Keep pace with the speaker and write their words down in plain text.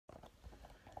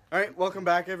Alright, welcome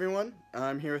back everyone.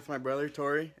 I'm here with my brother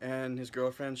Tori and his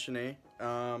girlfriend Shanae.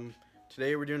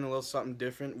 Today we're doing a little something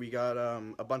different. We got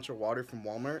a bunch of water from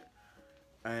Walmart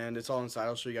and it's all inside.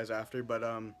 I'll show you guys after, but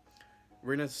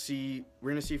we're gonna see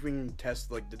if we can test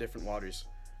like the different waters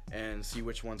and see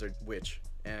which ones are which.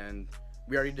 And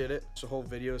we already did it. It's a whole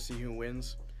video, see who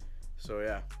wins. So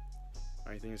yeah.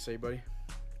 Anything to say, buddy?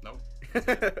 Nope.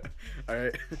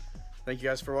 Alright. Thank you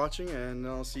guys for watching and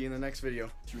I'll see you in the next video.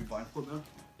 Should we blindfold now?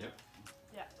 Yep.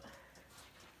 Yeah.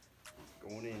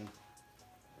 Going in.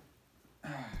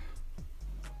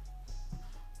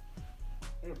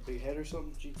 You got a big head or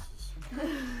something? Jesus.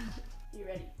 You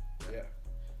ready? Yeah.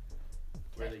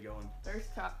 Where are they going?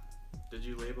 First cup. Did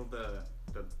you label the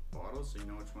bottles so you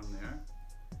know which one they are?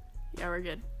 Yeah, we're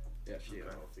good. Yeah, she Okay.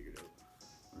 all figured out.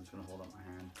 I'm just gonna hold up my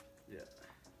hand. Yeah.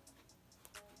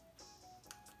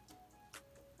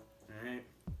 Alright.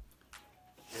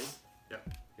 Good?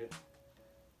 Yep. Good.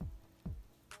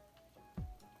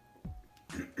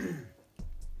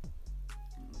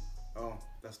 Oh,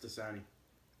 that's Dasani.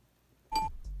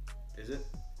 Is it?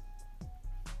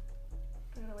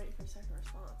 I'm gonna wait for a second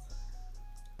response.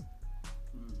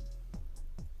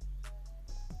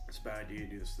 It's a bad idea to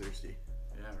do this thirsty.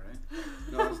 Yeah, right?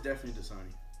 No, it's definitely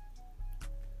Dasani.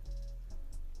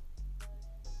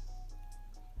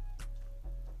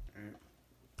 Alright.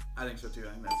 I think so too.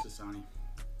 I think that's Dasani.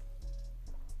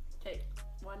 Okay,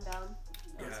 one down.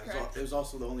 That was Yeah, correct. it was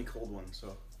also the only cold one,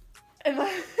 so. Am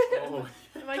I? Oh.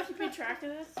 Am I keeping track of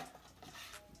this?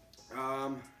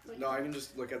 No, I can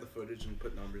just look at the footage and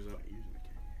put numbers out. Using the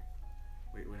camera.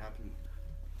 Wait, what happened?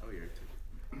 Oh, yeah, I took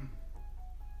it.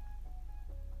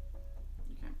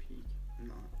 You can't peek.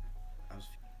 No, I was.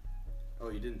 Oh,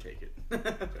 you didn't take it.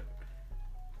 Alright.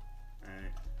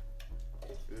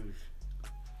 Oof.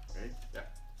 Ready? Yeah.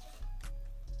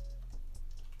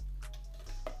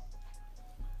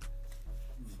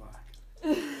 Fuck.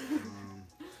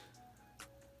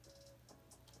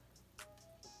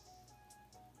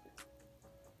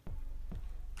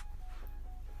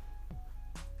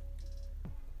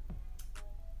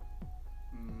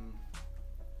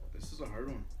 This is a hard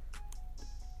one.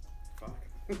 Fuck.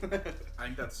 I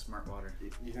think that's smart water.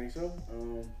 You think so?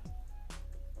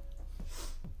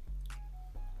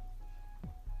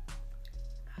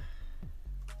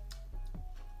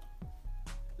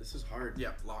 This is hard.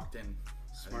 Yep, locked in.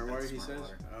 Smart water, he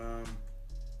says.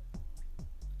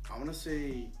 I want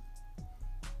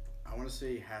to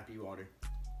say happy water.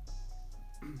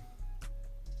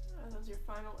 Are those your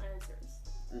final answers?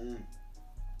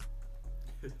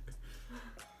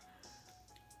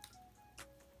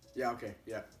 Yeah, okay,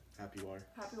 yeah. Happy water.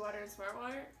 Happy water and smart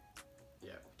water?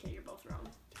 Yeah. Okay, you're both wrong.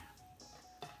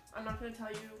 I'm not gonna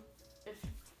tell you if.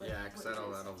 Yeah, because what it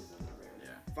that'll. is.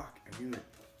 Yeah. Fuck, I knew it.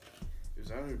 It was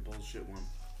that other bullshit one.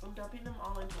 I'm dumping them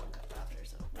all into one cup after,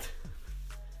 so. Okay.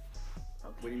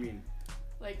 What do you mean?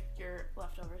 Like your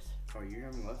leftovers. Oh, you're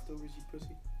having leftovers, you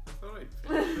pussy? I thought I'd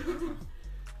finish it. I don't know.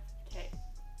 Okay.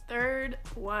 Third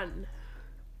one.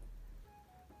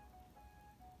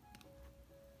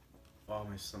 Oh,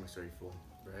 my stomach's already full.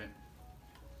 Right?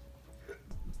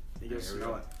 You gotta Here we smell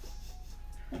go.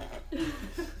 it.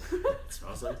 It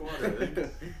smells like water, I think.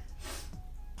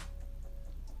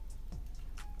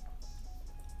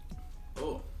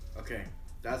 Oh. Okay,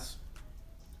 that's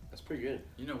pretty good.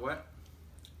 You know what?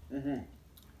 Mm-hmm.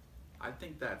 I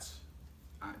think that's,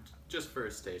 just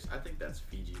first taste, I think that's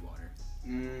Fiji water.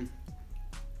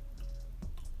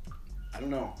 I don't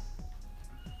know.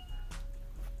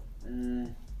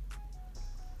 I'm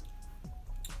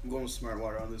going with smart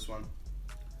water on this one.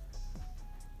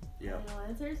 Yeah. Final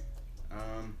answers?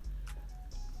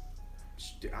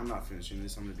 I'm not finishing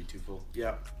this. I'm gonna be too full.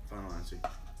 Yeah. Final answer.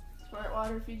 Smart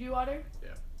water, Fiji water? Yeah.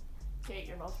 Okay,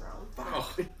 you're both wrong.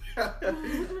 Oh.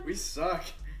 We suck.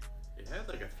 It had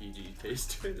like a Fiji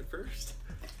taste to it at first.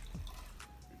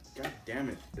 God damn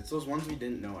it. It's those ones we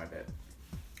didn't know, I bet.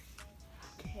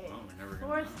 Okay. Well, we're never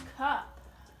gonna Fourth know. cup.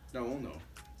 No, we'll know.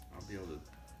 I'll be able to.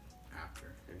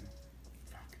 After. Okay.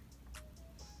 Fuck.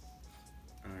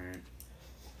 Alright.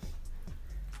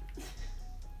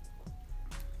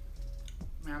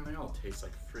 Man, they all taste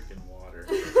like freaking water.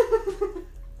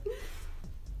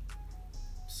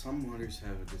 Some waters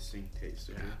have a distinct taste,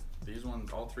 okay? Yeah. These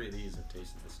ones, all three of these have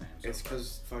tasted the same. So It's far.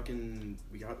 because fucking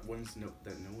we got ones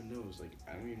that no one knows. Like,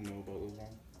 I don't even know about those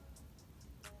ones.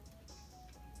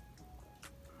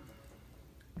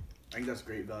 I think that's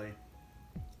Great Value.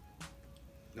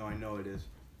 No, I know it is.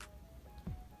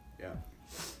 Yeah.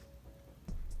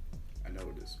 I know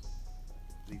it is.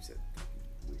 Leaves that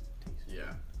weird taste.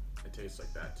 Yeah. It tastes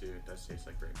like that too. It does taste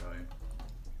like Great Value.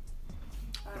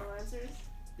 Final answers?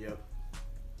 Yep.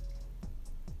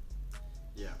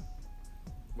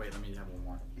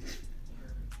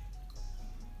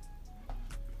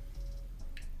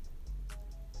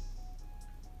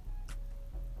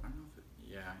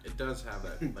 does have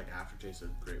that like aftertaste of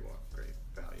great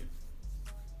value.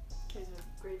 Okay, so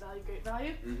great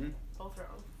value. Mm-hmm. Both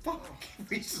wrong. Fuck.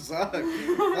 We suck.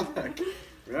 Fuck. We're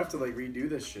gonna have to like redo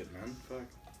this shit, man. Fuck.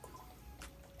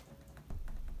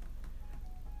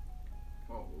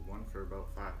 Well, we're 1 for about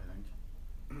 5, I think.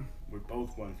 We're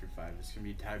both 1 for 5. It's gonna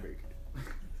be a tiebreaker.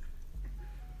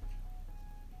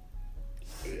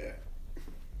 Yeah.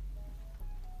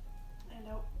 And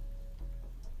out.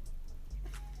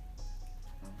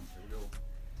 There you go.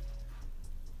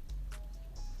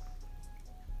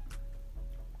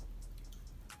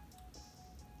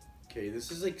 Okay,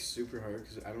 this is like super hard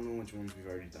because I don't know which ones we've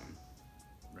already done.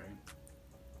 Right.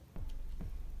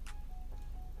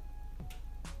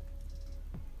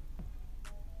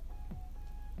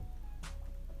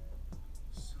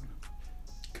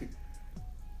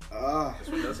 This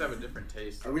one does have a different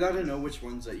taste. Are we allowed to know which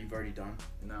ones that you've already done?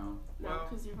 No. No, Well,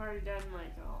 because you've already done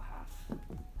like all half.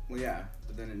 Well, yeah,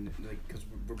 but then like because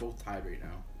we're both tied right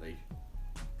now, like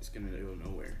it's gonna go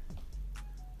nowhere.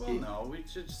 well, no. We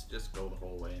should just go the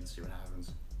whole way and see what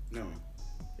happens. No,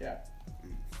 Yeah.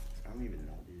 I don't even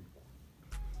know, dude.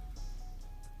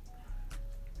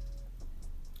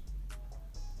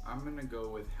 I'm gonna go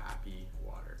with Happy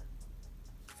Water.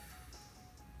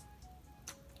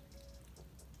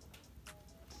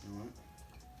 You know what?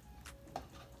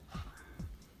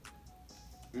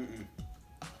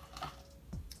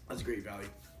 That's a great value.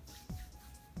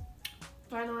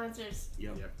 Final answers.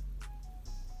 Yep. Yep.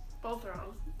 Both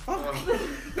wrong.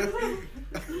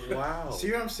 Wow.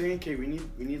 See what I'm saying? Okay, we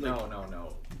need like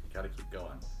No. Gotta keep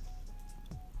going.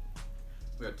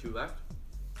 We got 2 left.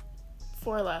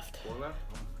 4 left. 4 left.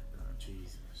 Oh my god.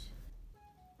 Jesus.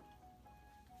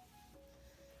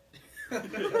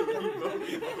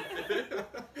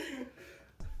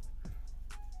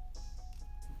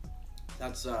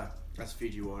 That's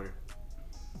Fiji water.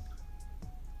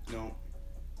 No.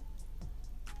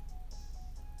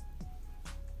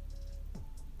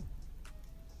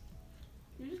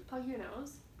 You just plug your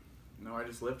nose. No, I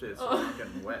just lifted it so Oh. it's not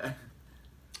getting wet.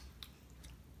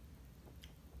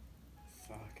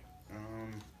 Fuck.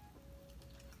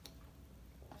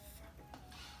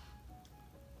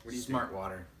 What do you Smart think?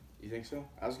 water. You think so?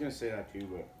 I was gonna say that too,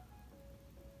 but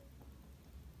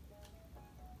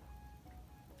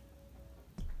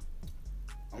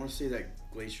I want to say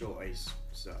that glacial ice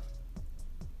stuff.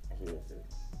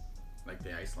 Like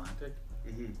the Icelandic.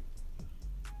 Mm-hmm.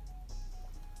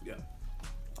 Yeah,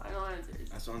 Final answers.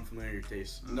 that's unfamiliar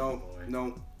taste. Oh, No,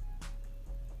 boy.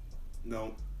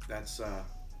 no, that's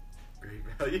Great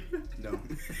value. no.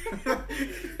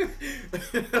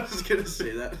 I was gonna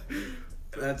say that.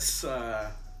 That's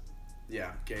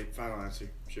yeah. Okay, final answer.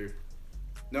 Sure.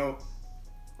 No.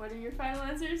 What are your final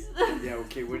answers? Yeah.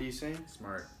 Okay. What are you saying?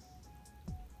 Smart.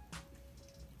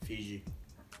 Fiji.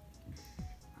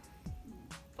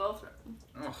 Both wrong.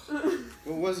 Oh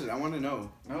What was it? I want to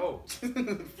know. no.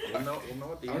 We'll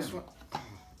know at the I end.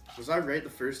 was I right the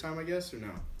first time? I guess or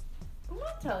no? I'm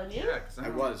not telling you. Yeah, because I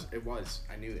was. It was.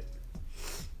 I knew it.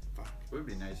 Fuck. It would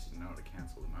be nice to know to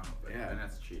cancel them out, but Yeah. then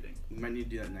that's cheating. We might need to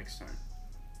do that next time.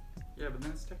 Yeah, but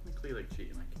then it's technically like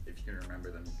cheating. Like if you can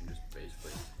remember them, you can just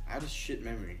basically. I had a shit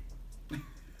memory.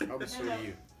 Probably so do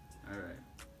you. All right,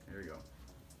 here we go.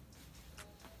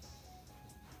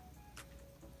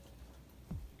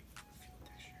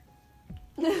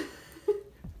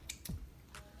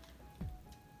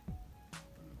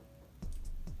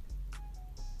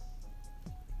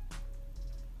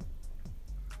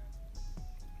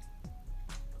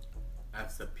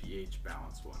 That's the pH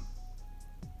balance one.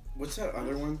 What's that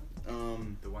other one?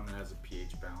 The one that has a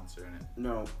pH balancer in it.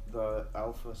 No, the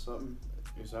alpha something.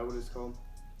 Is that what it's called?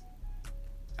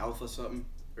 Alpha something,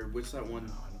 or what's that one?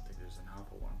 No, I don't think there's an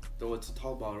alpha one. Though it's a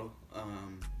tall bottle.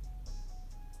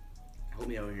 Help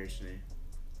me out here, Sinead.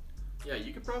 Yeah,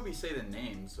 you could probably say the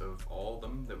names of all of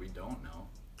them that we don't know,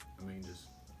 and we can just.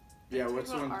 Yeah, what's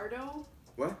the Talking one? about Ardo?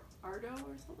 What? Ardo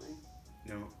or something?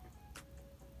 No,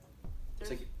 it's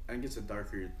There's- like I think it's the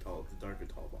darker tall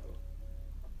bottle.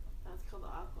 That's called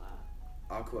Aqua.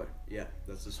 Aqua. Yeah,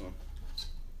 that's this one.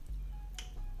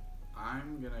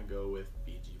 I'm gonna go with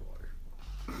Fiji water.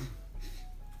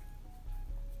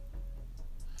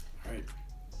 All right.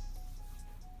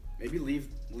 Maybe leave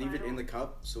it in Final. the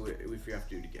cup so if we have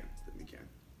to do it again, then we can.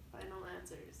 Final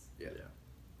answers. Yeah.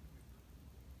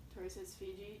 Tori says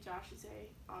Fiji. Josh, you say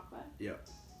Aqua. Yeah.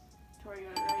 Tori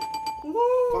got it right.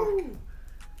 Woo!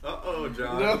 Uh-oh,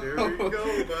 John. No. Here we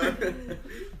go, bud.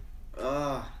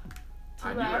 Two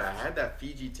I knew I left. had that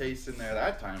Fiji taste in there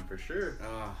that time for sure.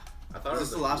 I thought Is it this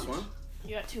was the a last peach. one?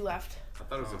 You got 2 left. I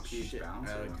thought it was a pH shit. balance.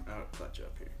 I'll clutch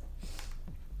up here.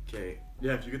 Okay.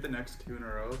 Yeah, if you get the next 2 in a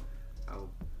row, I'll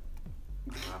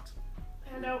not.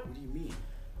 Hand out. What do you mean?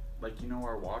 Like, you know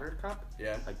our water cup?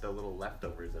 Yeah. Like the little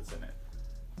leftovers that's in it.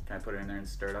 Can I put it in there and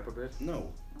stir it up a bit?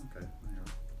 No. Okay.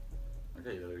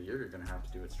 Okay, you're gonna have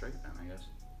to do it straight then, I guess.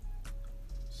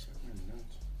 Suck my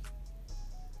nuts.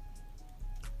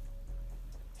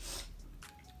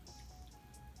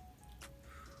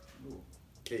 Ooh.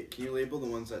 Okay, can you label the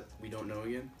ones that we don't know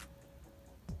again?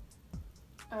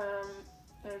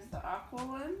 There's the aqua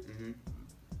one. Mm-hmm.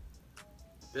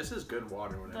 This is good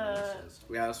water, whatever this is.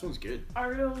 Yeah, this one's good.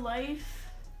 Arto Life.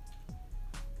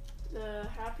 The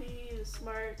happy, the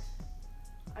smart,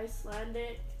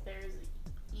 Icelandic. There's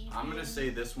Evian. I'm gonna say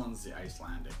this one's the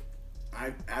Icelandic.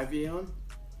 Avion?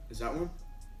 Is that one?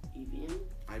 Evian.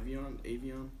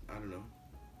 Avion? I don't know.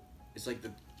 It's like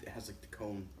it has like the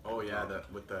cone. Oh yeah,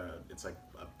 it's like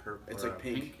a purple. It's like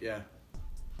pink. Yeah.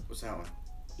 What's that one?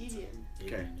 Evian.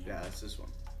 Okay. Avian, Yeah, that's this one.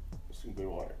 It's some good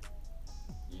water.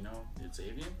 You know, it's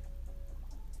Avian?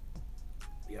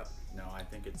 Yep. No, I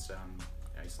think it's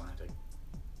Icelandic.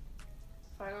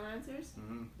 Final answers?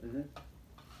 Mm-hmm.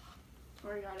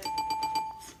 Tori got it.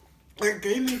 It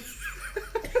gave me.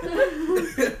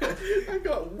 I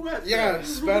got wet. Yeah, I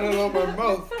spat it on my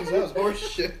mouth because that was horse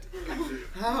shit.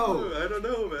 How? I don't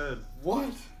know, man.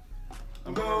 What?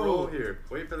 I'm No. gonna roll here.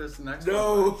 Wait for this next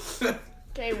No. one.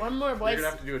 Okay, one more, You're boys. gonna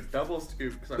have to do a double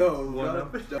scoop because No. I'm one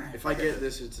up. If I get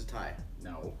this, it's a tie.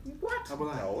 No. What? How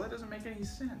about that? No, that doesn't make any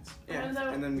sense. Yeah. And,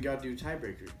 And then we gotta do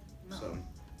tiebreaker. No. So.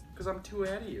 Because I'm 2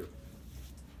 ahead of you.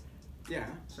 Yeah.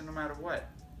 So no matter what,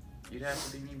 you'd have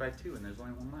to beat me by 2, and there's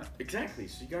only 1 left. Exactly.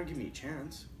 So you gotta give me a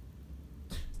chance.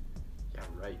 Yeah,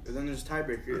 right. And then there's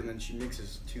tiebreaker, and then she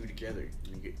mixes 2 together,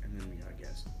 and then we gotta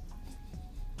guess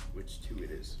which 2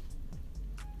 it is.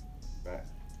 But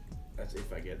that's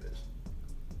if I get this.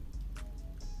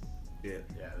 Yeah.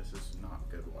 Yeah, this is not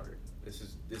good water. This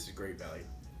is great value.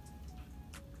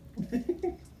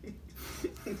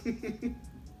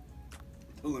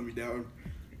 Don't let me down.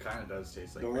 It kind of does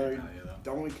taste like Don't grape worry. value, though.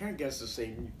 Don't, we can't guess the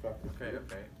same. You fucker.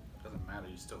 Okay. Doesn't matter.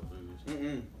 You still lose.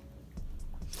 Mm-mm.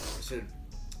 I said,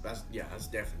 that's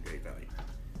definitely great value.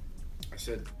 I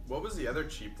said, What was the other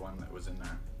cheap one that was in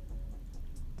there?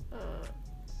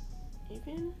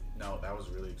 Evian? No, that was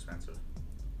really expensive.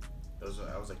 That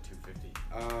was like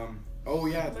 $2.50. oh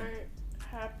yeah, Smart,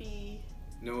 happy.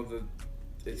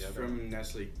 it's The other from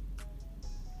Nestle.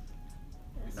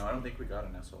 No, I don't think we got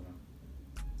a Nestle one.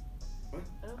 What?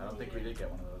 I don't think we did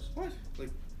get one of those. What? Like,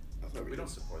 I thought We don't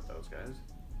support those guys.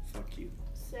 Fuck you.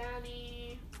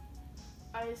 Sani,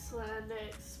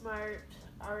 Icelandic, smart,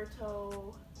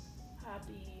 Arto,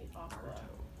 happy, aqua.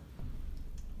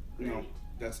 No, Great.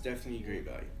 that's definitely great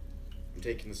value. I'm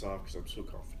taking this off because I'm so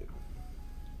confident.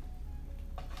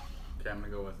 Okay, I'm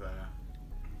gonna go with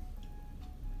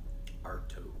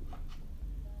Arto.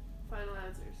 Final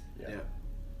answers. Yeah.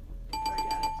 Tori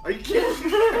got it. Are you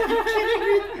kidding? Are you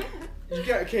kidding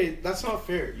me? Okay, that's not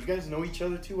fair. You guys know each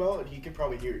other too well, and he could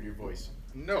probably hear it in your voice.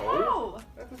 No, Oh!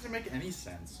 that doesn't make any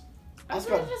sense. I That's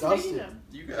was got just dusted. making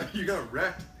them. You got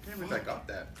wrecked. I can't believe I got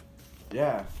that.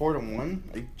 Yeah,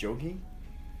 4-1. Are you joking?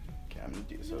 Okay, I'm gonna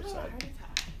do this You're gonna have a outside.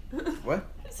 heart attack. What?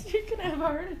 So you're gonna have a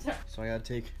heart attack. So I gotta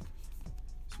take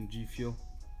some G Fuel.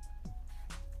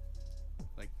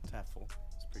 Like half full.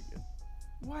 It's pretty good.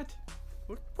 What?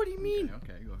 What do you mean?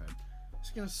 Okay, go ahead.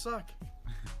 It's gonna suck.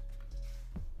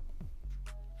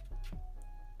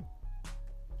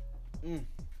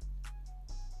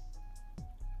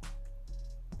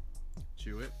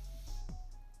 Chew it.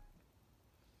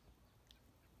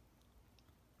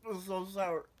 It's so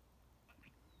sour.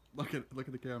 Look at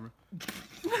the camera.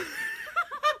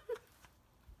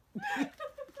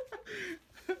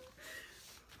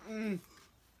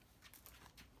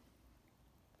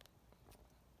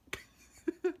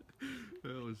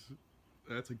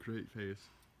 That's a great face.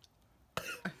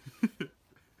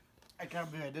 I can't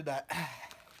believe I did that.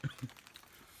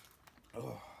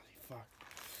 Oh, fuck.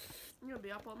 You're gonna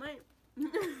be up all night.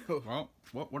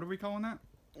 Well, what are we calling that?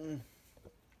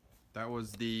 That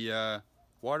was the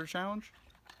water challenge.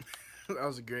 That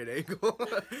was a great angle.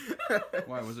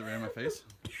 Why was it right in my face?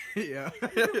 Yeah,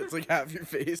 it's like half your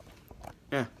face.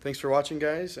 Yeah, thanks for watching,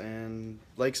 guys, and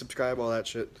like, subscribe, all that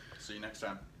shit. See you next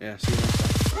time. Yeah, see you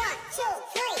next time. 1, 2,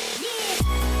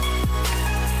 3, yeah!